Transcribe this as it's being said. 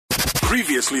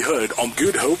Previously heard on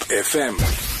Good Hope FM.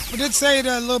 We did say it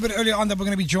a little bit earlier on that we're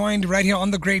going to be joined right here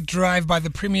on the Great Drive by the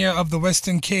Premier of the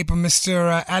Western Cape,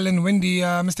 Mr. Alan Winde.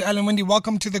 Mr. Alan Winde,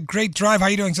 welcome to the Great Drive. How are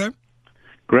you doing, sir?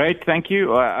 Great, thank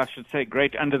you. I should say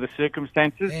great under the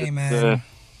circumstances. Hey, man.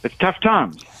 It's tough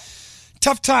times.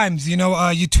 Tough times. You know,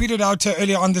 you tweeted out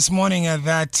earlier on this morning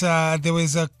that there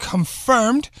was a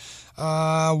confirmed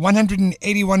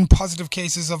 181 positive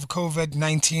cases of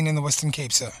COVID-19 in the Western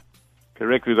Cape, sir.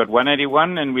 Correct. We've got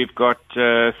 181 and we've got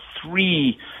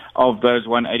 3 of those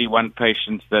 181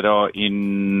 patients that are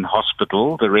in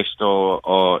hospital. The rest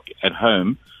are at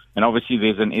home. And obviously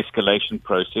there's an escalation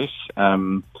process.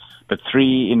 But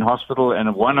 3 in hospital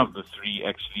and 1 of the 3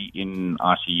 actually in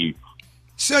ICU.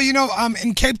 So, you know,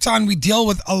 in Cape Town, we deal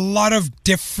with a lot of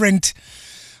different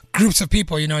groups of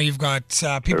people. You know, you've got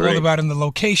people all about in the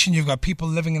location. You've got people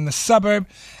living in the suburb.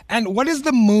 And what is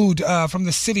the mood from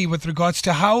the city with regards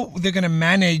to how they're going to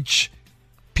manage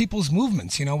people's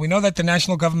movements? You know, we know that the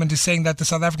national government is saying that the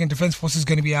South African Defence Force is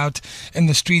going to be out in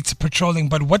the streets patrolling.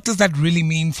 But what does that really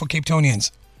mean for Cape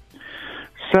Townians?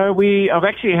 So I've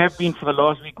actually been for the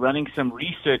last week running some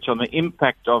research on the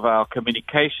impact of our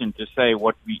communication to say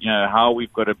how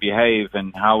we've got to behave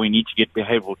and how we need to get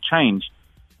behavioural change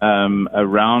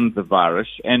around the virus.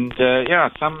 And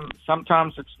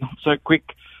sometimes it's not so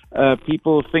quick.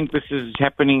 People think this is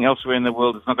happening elsewhere in the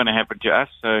world. It's not going to happen to us.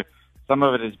 So some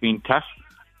of it has been tough.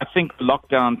 I think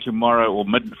lockdown tomorrow or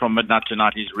from midnight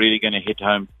tonight is really going to hit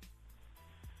home.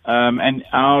 And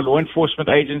our law enforcement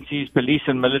agencies, police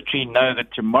and military know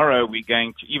that tomorrow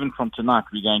even from tonight,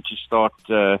 we're going to start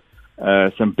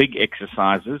some big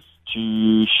exercises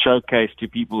to showcase to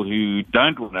people who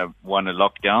don't want to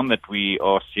lock down that we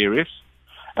are serious.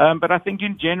 But I think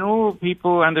in general,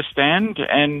 people understand,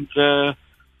 and we're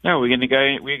going to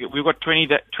go. We've got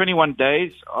 21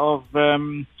 days of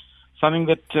something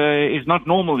that is not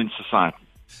normal in society.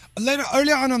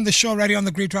 Earlier on the show, right here on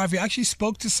the Great Drive, we actually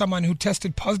spoke to someone who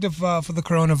tested positive for the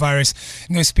coronavirus.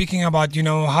 And they were speaking about, you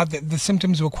know, how the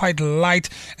symptoms were quite light,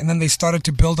 and then they started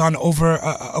to build on over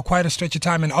quite a stretch of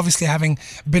time, and obviously having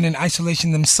been in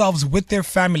isolation themselves with their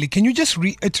family. Can you just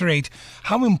reiterate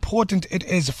how important it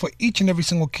is for each and every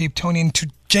single Cape Townian to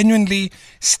genuinely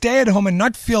stay at home and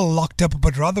not feel locked up,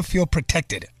 but rather feel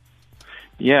protected?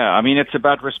 Yeah, I mean, it's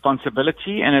about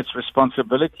responsibility, and it's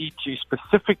responsibility to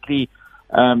specifically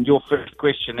your first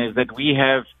question is that we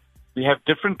have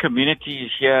different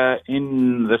communities here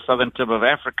in the southern tip of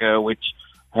Africa which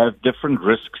have different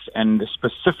risks, and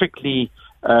specifically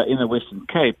in the Western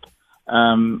Cape,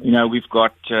 we've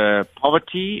got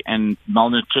poverty and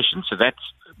malnutrition, so that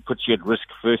puts you at risk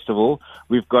first of all.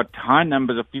 We've got high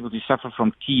numbers of people who suffer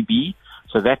from TB,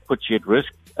 so that puts you at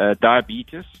risk,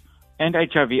 diabetes and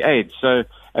HIV/AIDS.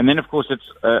 And then, of course, it's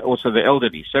also the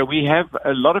elderly. So we have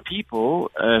a lot of people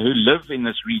who live in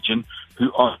this region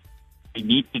we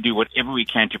need to do whatever we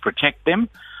can to protect them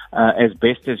as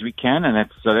best as we can, and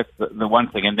that's the one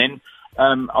thing. And then,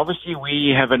 obviously,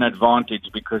 we have an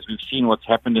advantage because we've seen what's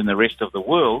happened in the rest of the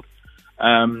world,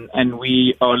 and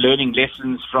we are learning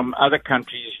lessons from other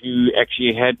countries who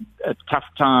actually had a tough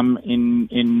time in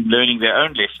learning their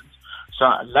own lessons. So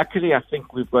luckily, I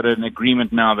think we've got an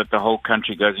agreement now that the whole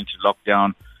country goes into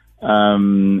lockdown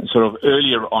sort of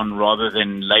earlier on rather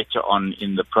than later on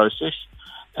in the process.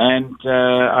 And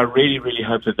I really, really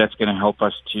hope that that's going to help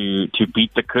us to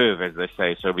beat the curve, as they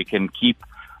say, so we can keep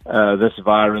this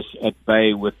virus at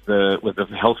bay with the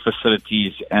health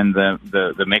facilities and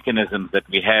the mechanisms that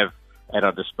we have at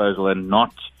our disposal, and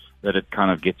not that it kind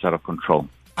of gets out of control.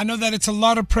 I know that it's a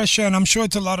lot of pressure, and I'm sure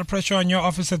it's a lot of pressure on your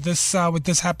office at this with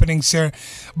this happening, sir.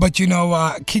 But, you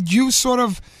know, could you sort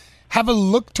of have a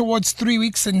look towards 3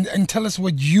 weeks and tell us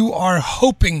what you are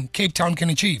hoping Cape Town can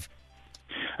achieve?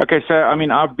 Okay, so, I mean,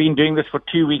 I've been doing this for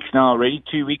 2 weeks now already.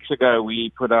 2 weeks ago, we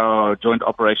put our Joint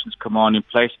Operations Command in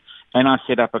place, and I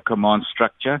set up a command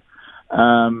structure.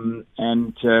 And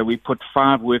we put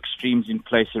 5 work streams in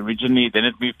place originally, then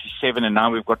it moved to 7, and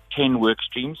now we've got 10 work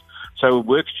streams. So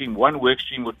one work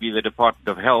stream would be the Department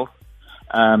of Health,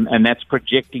 and that's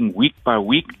projecting week by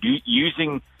week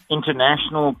using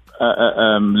international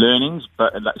learnings,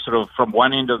 but sort of from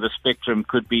one end of the spectrum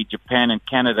could be Japan and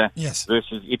Canada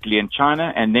versus Italy and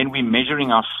China, and then we're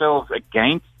measuring ourselves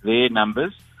against their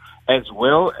numbers, as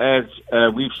well as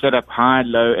we've set up high,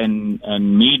 low,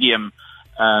 and medium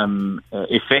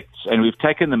effects, and we've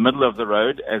taken the middle of the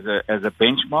road as a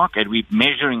benchmark, and we're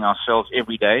measuring ourselves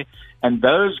every day, and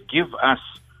those give us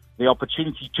the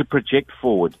opportunity to project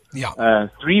forward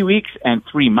 3 weeks and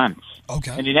 3 months.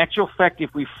 Okay. And in actual fact,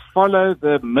 if we follow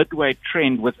the midway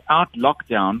trend without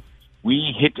lockdown,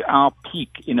 we hit our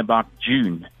peak in about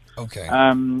June. Okay.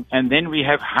 And then we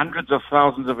have hundreds of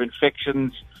thousands of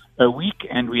infections a week,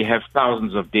 and we have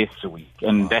thousands of deaths a week.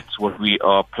 And that's what we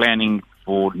are planning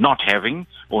for not having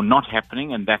or not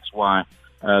happening, and that's why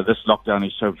this lockdown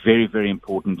is so very, very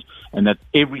important, and that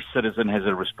every citizen has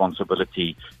a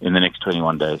responsibility in the next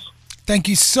 21 days. Thank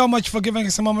you so much for giving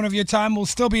us a moment of your time. We'll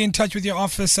still be in touch with your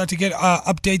office to get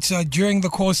updates during the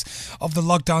course of the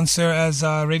lockdown, sir, as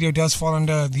radio does fall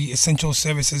under the essential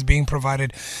services being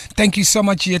provided. Thank you so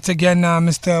much yet again,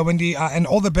 Mr. Winde, and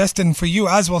all the best. And for you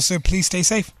as well, sir, please stay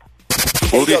safe.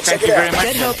 Thank you very much.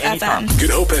 Good Hope FM.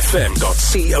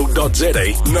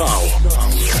 GoodHopeFM.co.za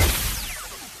now.